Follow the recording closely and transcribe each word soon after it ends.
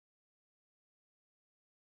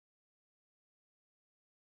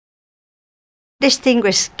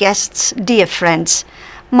Distinguished guests, dear friends,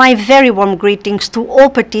 my very warm greetings to all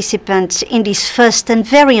participants in this first and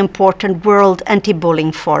very important World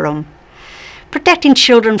Anti-Bullying Forum. Protecting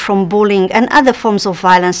children from bullying and other forms of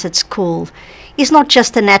violence at school is not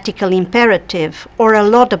just an ethical imperative or a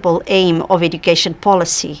laudable aim of education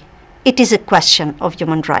policy. It is a question of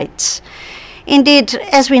human rights. Indeed,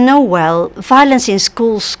 as we know well, violence in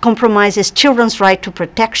schools compromises children's right to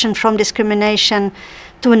protection from discrimination,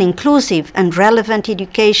 to an inclusive and relevant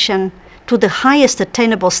education, to the highest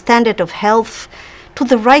attainable standard of health, to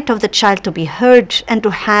the right of the child to be heard and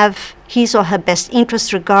to have his or her best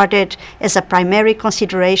interests regarded as a primary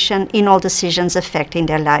consideration in all decisions affecting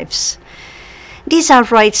their lives. These are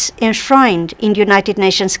rights enshrined in the United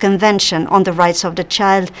Nations Convention on the Rights of the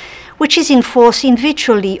Child, which is in force in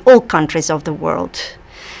virtually all countries of the world.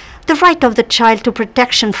 The right of the child to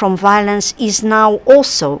protection from violence is now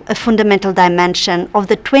also a fundamental dimension of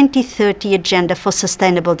the 2030 Agenda for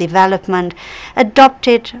Sustainable Development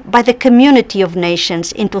adopted by the Community of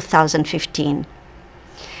Nations in 2015.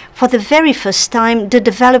 For the very first time, the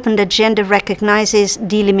Development Agenda recognizes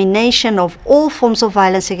the elimination of all forms of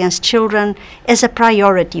violence against children as a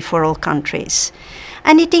priority for all countries,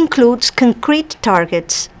 and it includes concrete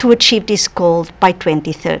targets to achieve this goal by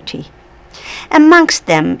 2030. Amongst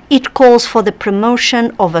them, it calls for the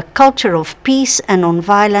promotion of a culture of peace and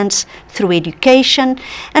non-violence through education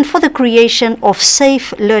and for the creation of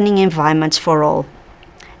safe learning environments for all.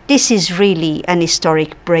 This is really an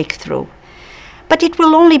historic breakthrough. But it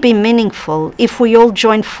will only be meaningful if we all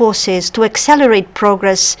join forces to accelerate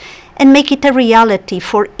progress and make it a reality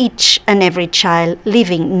for each and every child,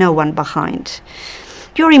 leaving no one behind.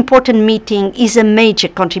 Your important meeting is a major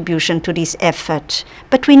contribution to this effort,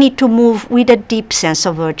 but we need to move with a deep sense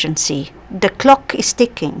of urgency. The clock is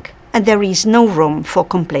ticking, and there is no room for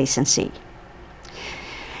complacency.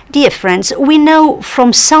 Dear friends, we know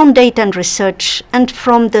from sound data and research and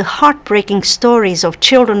from the heartbreaking stories of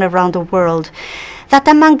children around the world that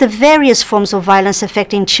among the various forms of violence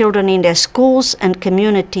affecting children in their schools and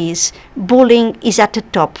communities, bullying is at the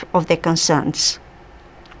top of their concerns.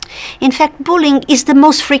 In fact, bullying is the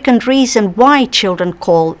most frequent reason why children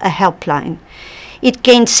call a helpline. It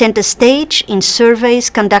gains center stage in surveys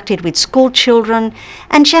conducted with school children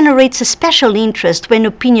and generates a special interest when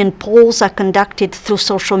opinion polls are conducted through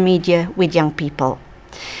social media with young people.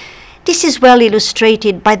 This is well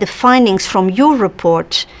illustrated by the findings from your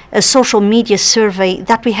report, a social media survey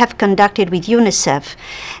that we have conducted with UNICEF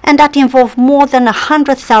and that involved more than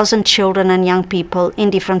 100,000 children and young people in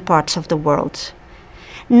different parts of the world.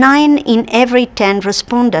 9 in every 10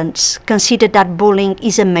 respondents considered that bullying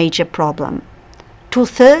is a major problem.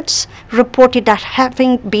 2/3 reported that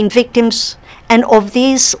having been victims, and of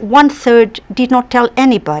these, 1/3 did not tell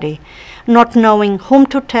anybody, not knowing whom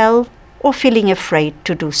to tell or feeling afraid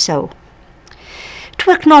to do so.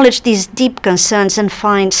 To acknowledge these deep concerns and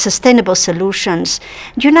find sustainable solutions,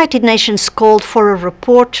 the United Nations called for a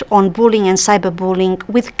report on bullying and cyberbullying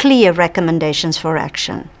with clear recommendations for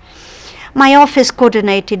action. My office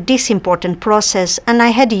coordinated this important process, and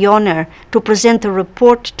I had the honor to present the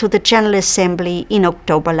report to the General Assembly in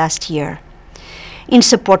October last year. In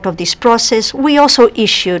support of this process, we also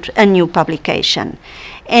issued a new publication,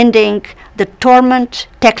 Ending the Torment,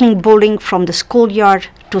 Tackling Bullying from the Schoolyard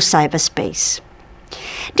to Cyberspace.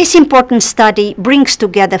 This important study brings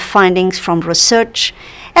together findings from research,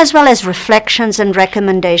 as well as reflections and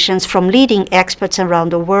recommendations from leading experts around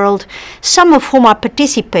the world, some of whom are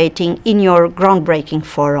participating in your groundbreaking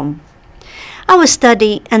forum. Our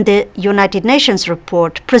study and the United Nations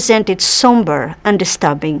report presented somber and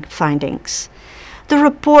disturbing findings. The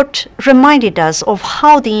report reminded us of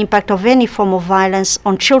how the impact of any form of violence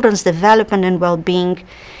on children's development and well-being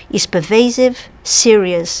is pervasive,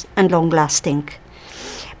 serious, and long-lasting.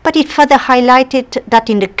 But it further highlighted that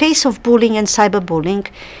in the case of bullying and cyberbullying,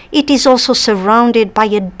 it is also surrounded by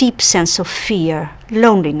a deep sense of fear,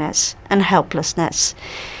 loneliness, and helplessness.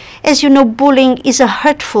 As you know, bullying is a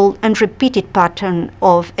hurtful and repeated pattern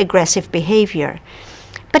of aggressive behavior,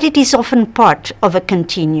 but it is often part of a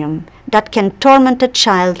continuum that can torment a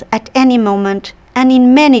child at any moment and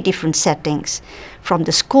in many different settings, from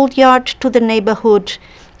the schoolyard to the neighborhood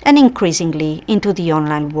and increasingly into the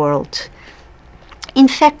online world. In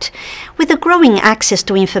fact, with the growing access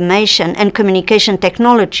to information and communication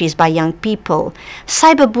technologies by young people,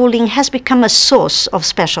 cyberbullying has become a source of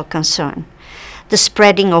special concern. The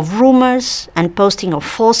spreading of rumors and posting of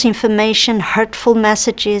false information, hurtful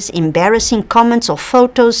messages, embarrassing comments or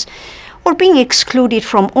photos, or being excluded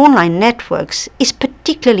from online networks is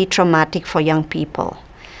particularly traumatic for young people.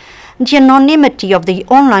 The anonymity of the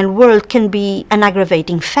online world can be an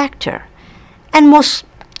aggravating factor. And most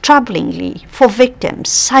troublingly, for victims,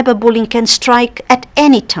 cyberbullying can strike at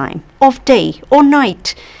any time of day or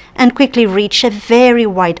night and quickly reach a very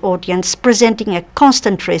wide audience, presenting a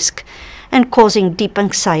constant risk and causing deep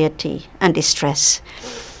anxiety and distress.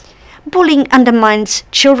 Bullying undermines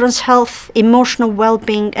children's health, emotional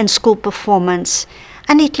well-being and school performance,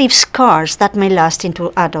 and it leaves scars that may last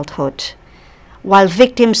into adulthood. While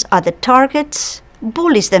victims are the targets,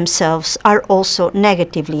 bullies themselves are also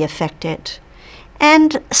negatively affected.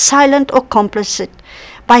 And silent or complicit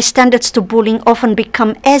bystanders to bullying often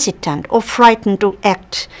become hesitant or frightened to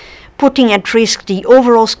act, putting at risk the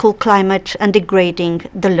overall school climate and degrading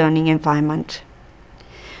the learning environment.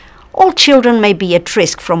 All children may be at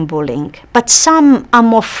risk from bullying, but some are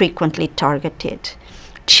more frequently targeted.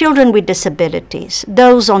 Children with disabilities,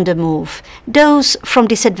 those on the move, those from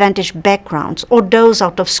disadvantaged backgrounds, or those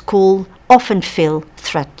out of school often feel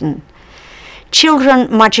threatened. Children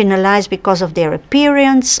marginalized because of their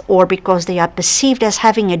appearance or because they are perceived as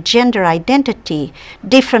having a gender identity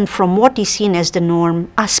different from what is seen as the norm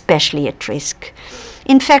are especially at risk.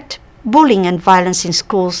 In fact, bullying and violence in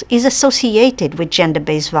schools is associated with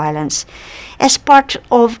gender-based violence as part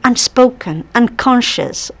of unspoken,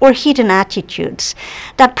 unconscious, or hidden attitudes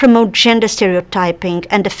that promote gender stereotyping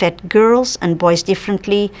and affect girls and boys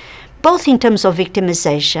differently, both in terms of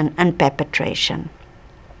victimization and perpetration.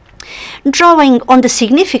 Drawing on the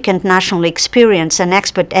significant national experience and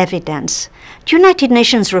expert evidence, the United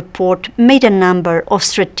Nations report made a number of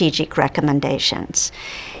strategic recommendations.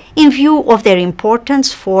 In view of their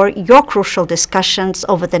importance for your crucial discussions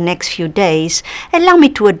over the next few days, allow me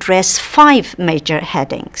to address 5 major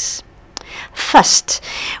headings. First,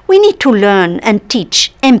 we need to learn and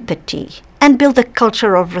teach empathy and build a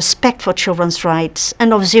culture of respect for children's rights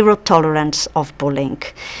and of zero tolerance of bullying.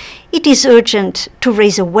 It is urgent to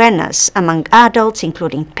raise awareness among adults,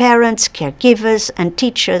 including parents, caregivers, and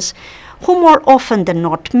teachers, who more often than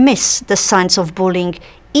not miss the signs of bullying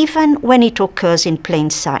even when it occurs in plain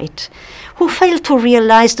sight, who fail to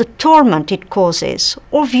realize the torment it causes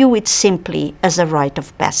or view it simply as a rite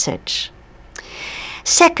of passage.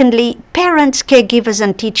 Secondly, parents, caregivers,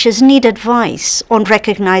 and teachers need advice on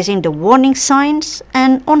recognizing the warning signs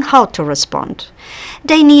and on how to respond.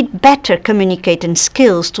 They need better communicating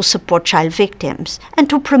skills to support child victims and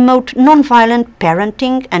to promote nonviolent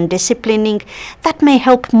parenting and disciplining that may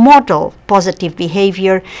help model positive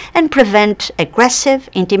behavior and prevent aggressive,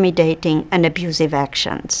 intimidating, and abusive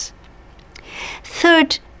actions.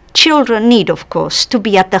 Third, children need, of course, to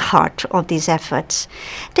be at the heart of these efforts.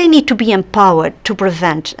 They need to be empowered to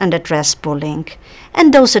prevent and address bullying,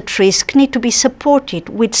 and those at risk need to be supported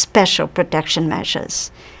with special protection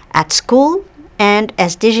measures. At school and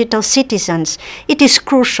as digital citizens, it is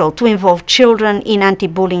crucial to involve children in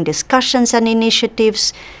anti-bullying discussions and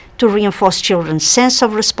initiatives, to reinforce children's sense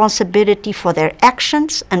of responsibility for their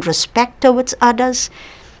actions and respect towards others,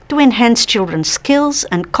 to enhance children's skills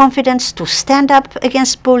and confidence to stand up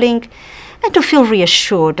against bullying, and to feel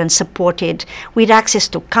reassured and supported with access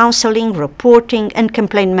to counseling, reporting, and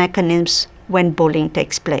complaint mechanisms when bullying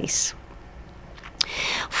takes place.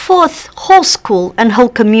 Fourth, whole school and whole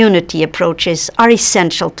community approaches are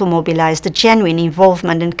essential to mobilize the genuine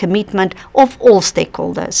involvement and commitment of all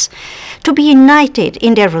stakeholders, to be united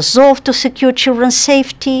in their resolve to secure children's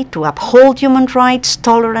safety, to uphold human rights,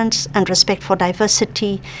 tolerance, and respect for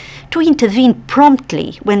diversity, to intervene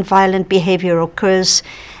promptly when violent behavior occurs,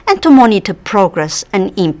 and to monitor progress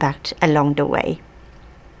and impact along the way.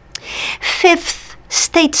 Fifth,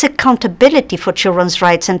 states' accountability for children's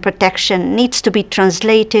rights and protection needs to be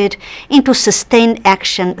translated into sustained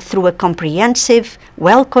action through a comprehensive,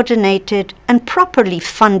 well-coordinated, and properly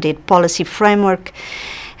funded policy framework,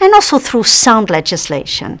 and also through sound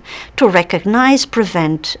legislation to recognize,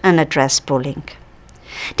 prevent, and address bullying.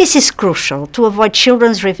 This is crucial to avoid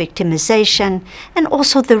children's re-victimization and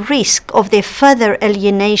also the risk of their further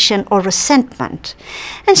alienation or resentment,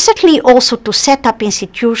 and certainly also to set up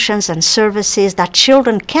institutions and services that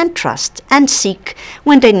children can trust and seek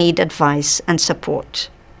when they need advice and support.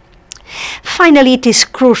 Finally, it is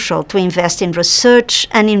crucial to invest in research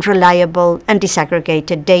and in reliable and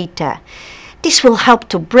disaggregated data. This will help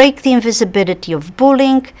to break the invisibility of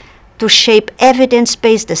bullying, to shape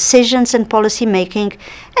evidence-based decisions and policy making,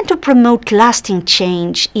 and to promote lasting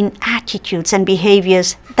change in attitudes and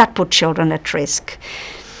behaviors that put children at risk.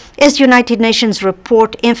 As the United Nations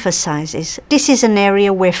report emphasizes, this is an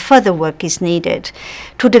area where further work is needed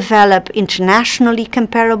to develop internationally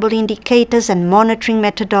comparable indicators and monitoring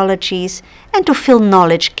methodologies, and to fill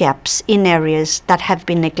knowledge gaps in areas that have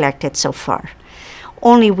been neglected so far.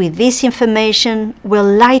 Only with this information will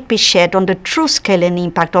light be shed on the true scale and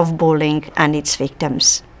impact of bullying and its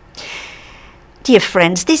victims. Dear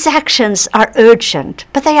friends, these actions are urgent,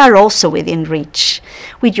 but they are also within reach.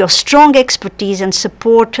 With your strong expertise and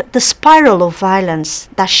support, the spiral of violence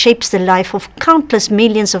that shapes the life of countless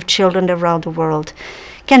millions of children around the world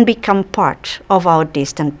can become part of our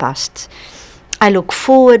distant past. I look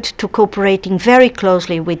forward to cooperating very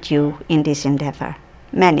closely with you in this endeavor.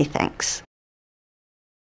 Many thanks.